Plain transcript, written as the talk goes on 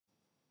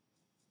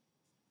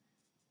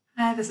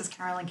Hi, this is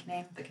Carolyn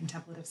Kinane with the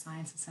Contemplative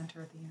Sciences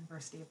Center at the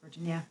University of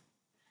Virginia.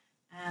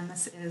 And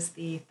this is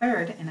the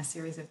third in a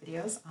series of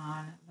videos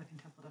on the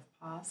contemplative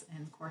pause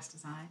in course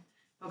design,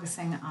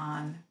 focusing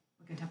on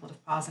the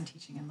contemplative pause in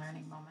teaching and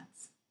learning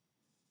moments.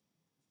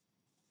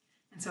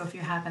 And so if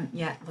you haven't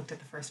yet looked at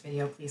the first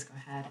video, please go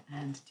ahead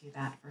and do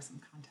that for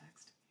some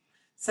context.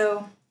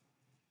 So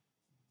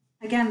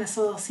again, this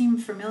will seem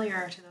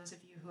familiar to those of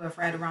you who have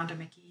read Rhonda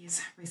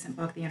McGee's recent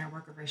book, The Inner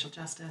Work of Racial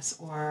Justice,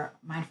 or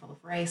Mindful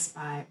of Race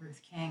by Ruth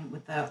King,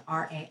 with the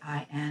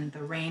RAIN,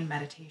 the RAIN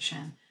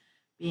meditation,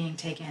 being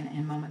taken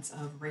in moments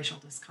of racial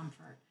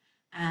discomfort.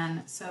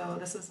 And so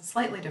this is a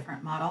slightly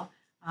different model.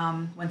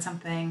 When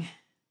something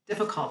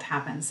difficult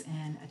happens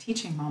in a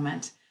teaching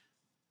moment,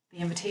 the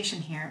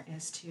invitation here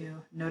is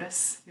to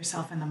notice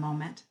yourself in the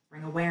moment,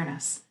 bring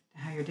awareness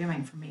to how you're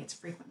doing. For me, it's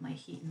frequently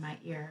heat in my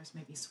ears,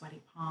 maybe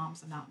sweaty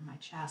palms, a knot in my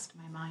chest,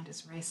 my mind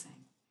is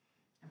racing.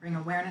 I bring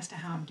awareness to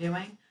how I'm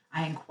doing.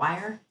 I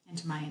inquire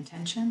into my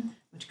intention,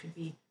 which could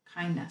be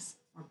kindness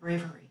or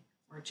bravery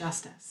or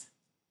justice.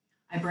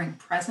 I bring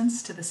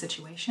presence to the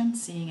situation,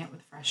 seeing it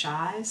with fresh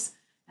eyes,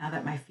 now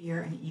that my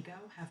fear and ego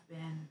have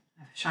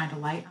shined a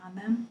light on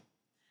them.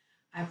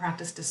 I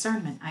practice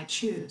discernment. I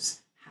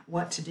choose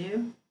what to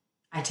do.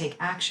 I take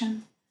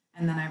action,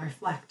 and then I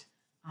reflect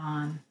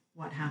on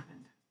what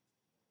happened.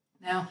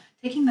 Now,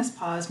 taking this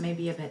pause may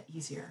be a bit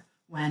easier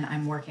when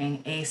I'm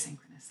working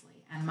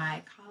asynchronously, and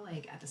my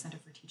colleague at the Center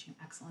for Teaching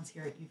Excellence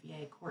here at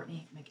UVA,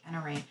 Courtney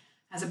McEnery,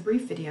 has a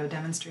brief video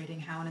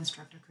demonstrating how an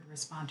instructor could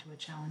respond to a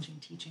challenging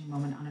teaching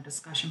moment on a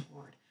discussion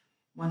board.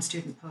 One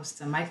student posts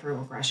a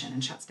microaggression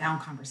and shuts down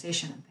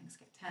conversation and things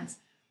get tense.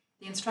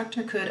 The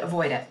instructor could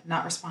avoid it,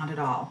 not respond at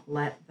all,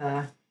 let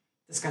the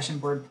discussion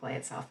board play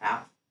itself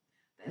out.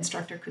 The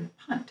instructor could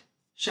punt,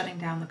 shutting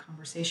down the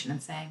conversation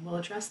and saying, we'll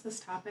address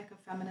this topic of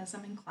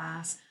feminism in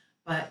class,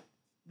 but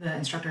the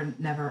instructor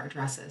never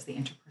addresses the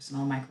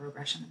interpersonal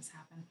microaggression that has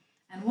happened.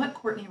 And what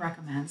Courtney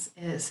recommends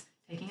is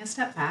taking a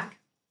step back,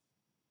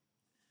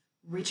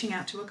 reaching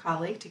out to a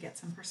colleague to get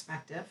some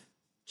perspective,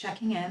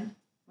 checking in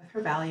with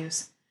her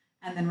values,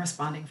 and then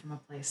responding from a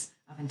place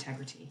of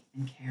integrity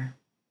and care.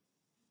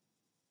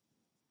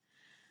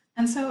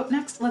 And so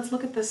next, let's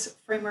look at this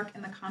framework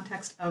in the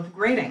context of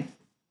grading.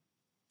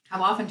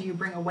 How often do you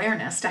bring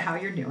awareness to how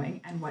you're doing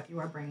and what you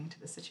are bringing to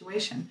the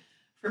situation?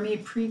 For me,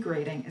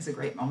 pre-grading is a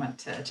great moment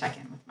to check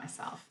in with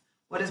myself.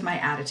 What is my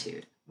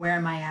attitude? Where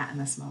am I at in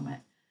this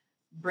moment?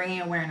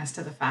 Bringing awareness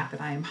to the fact that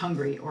I am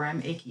hungry or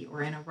I'm achy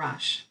or in a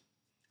rush.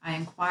 I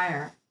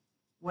inquire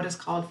what is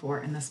called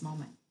for in this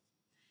moment.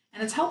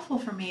 And it's helpful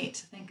for me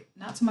to think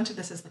not so much of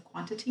this as the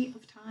quantity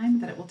of time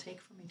that it will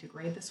take for me to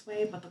grade this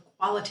way, but the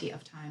quality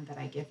of time that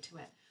I give to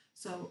it.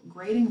 So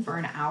grading for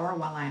an hour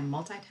while I am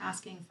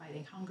multitasking,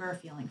 fighting hunger,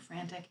 feeling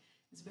frantic,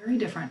 is very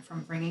different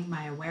from bringing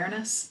my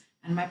awareness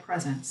and my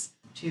presence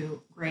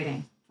to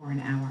grading for an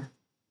hour.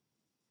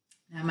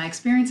 Now, my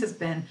experience has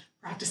been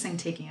practicing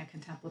taking a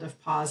contemplative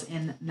pause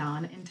in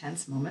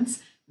non-intense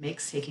moments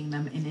makes taking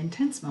them in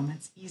intense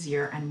moments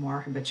easier and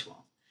more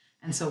habitual.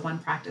 And so one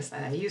practice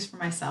that I use for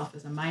myself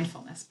is a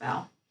mindfulness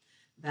bell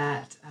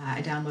that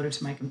I downloaded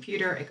to my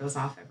computer. It goes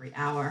off every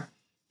hour.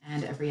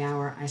 And every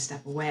hour I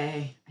step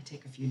away, I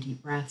take a few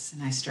deep breaths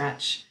and I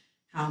stretch.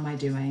 How am I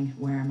doing?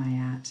 Where am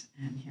I at?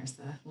 And here's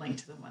the link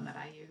to the one that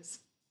I use.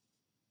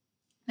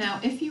 Now,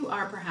 if you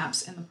are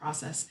perhaps in the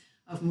process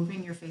of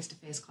moving your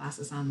face-to-face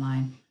classes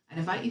online, I'd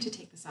invite you to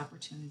take this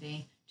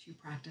opportunity to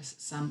practice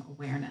some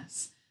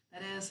awareness.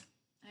 That is,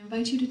 I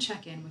invite you to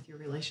check in with your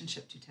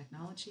relationship to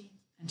technology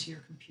and to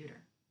your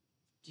computer.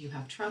 Do you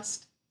have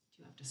trust?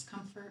 Do you have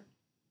discomfort,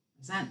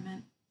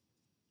 resentment,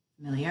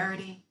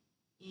 familiarity,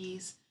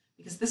 ease?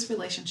 Because this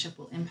relationship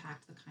will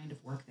impact the kind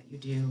of work that you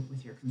do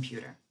with your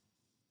computer.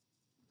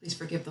 Please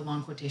forgive the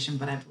long quotation,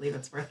 but I believe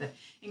it's worth it.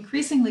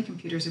 Increasingly,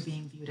 computers are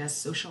being viewed as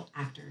social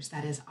actors,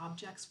 that is,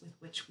 objects with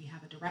which we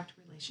have a direct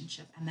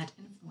relationship and that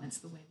influence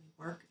the way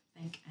we work,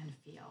 think, and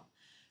feel.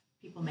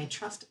 People may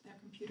trust their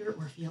computer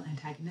or feel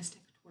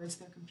antagonistic towards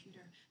their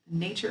computer. The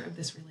nature of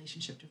this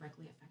relationship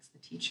directly affects the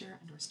teacher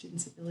and or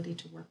student's ability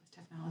to work with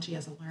technology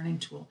as a learning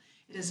tool.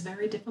 It is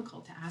very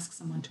difficult to ask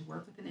someone to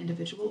work with an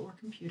individual or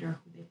computer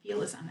who they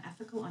feel is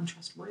unethical,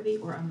 untrustworthy,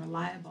 or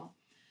unreliable.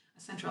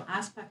 A central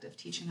aspect of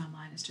teaching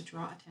online is to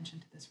draw attention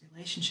to this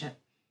relationship.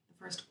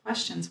 The first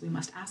questions we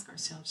must ask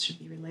ourselves should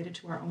be related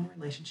to our own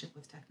relationship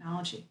with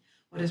technology.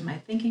 What is my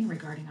thinking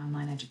regarding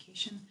online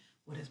education?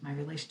 What is my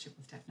relationship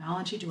with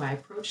technology? Do I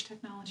approach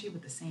technology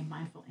with the same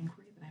mindful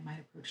inquiry that I might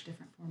approach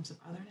different forms of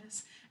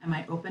otherness? Am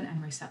I open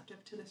and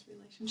receptive to this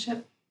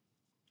relationship?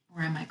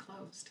 Or am I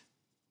closed?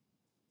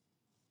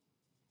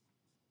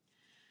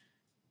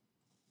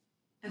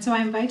 And so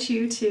I invite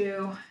you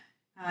to,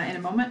 in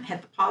a moment,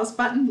 hit the pause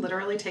button,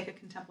 literally take a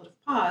contemplative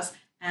pause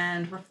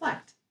and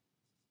reflect.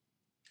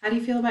 How do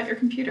you feel about your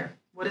computer?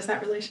 What is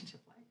that relationship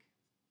like?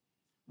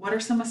 What are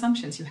some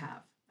assumptions you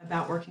have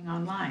about working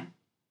online?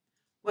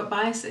 What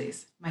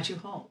biases might you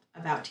hold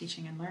about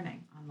teaching and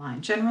learning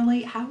online?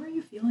 Generally, how are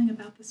you feeling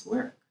about this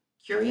work?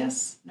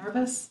 Curious,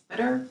 nervous,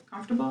 bitter,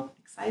 comfortable,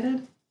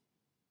 excited?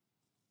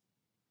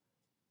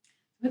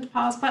 Hit the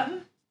pause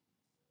button.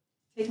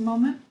 Take a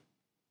moment.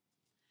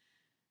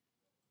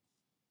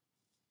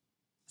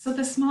 So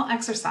this small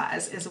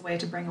exercise is a way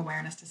to bring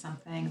awareness to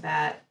something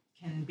that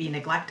can be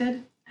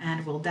neglected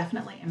and will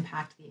definitely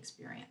impact the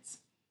experience.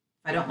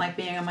 If I don't like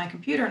being on my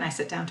computer and I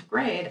sit down to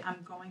grade,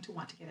 I'm going to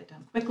want to get it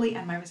done quickly,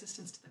 and my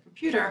resistance to the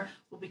computer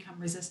will become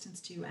resistance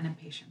to and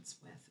impatience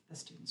with the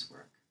student's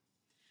work.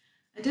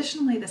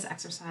 Additionally, this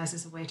exercise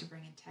is a way to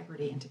bring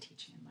integrity into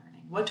teaching and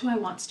learning. What do I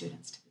want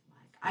students to be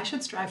like? I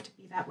should strive to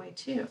be that way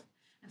too.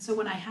 And so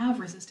when I have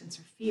resistance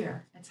or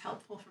fear, it's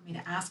helpful for me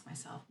to ask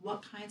myself,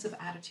 what kinds of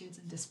attitudes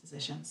and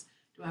dispositions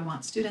do I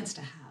want students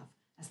to have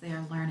as they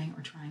are learning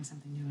or trying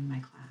something new in my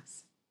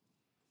class?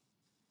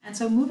 And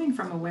so moving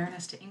from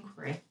awareness to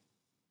inquiry,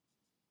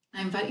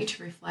 I invite you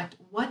to reflect,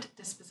 what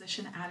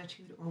disposition,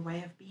 attitude, or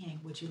way of being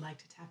would you like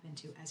to tap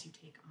into as you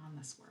take on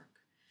this work?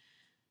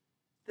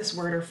 This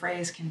word or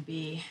phrase can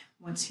be,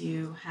 once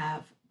you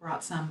have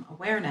brought some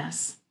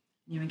awareness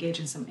and you engage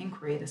in some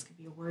inquiry, this could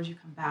be a word you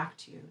come back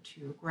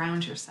to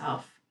ground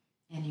yourself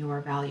in your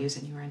values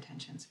and your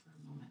intentions for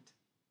a moment.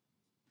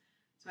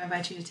 So I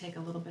invite you to take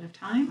a little bit of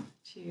time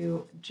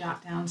to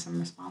jot down some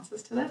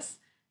responses to this,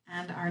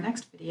 and our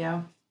next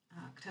video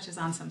touches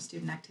on some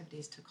student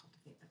activities to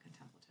cultivate the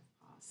contemplative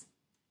pause.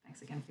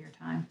 Thanks again for your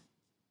time.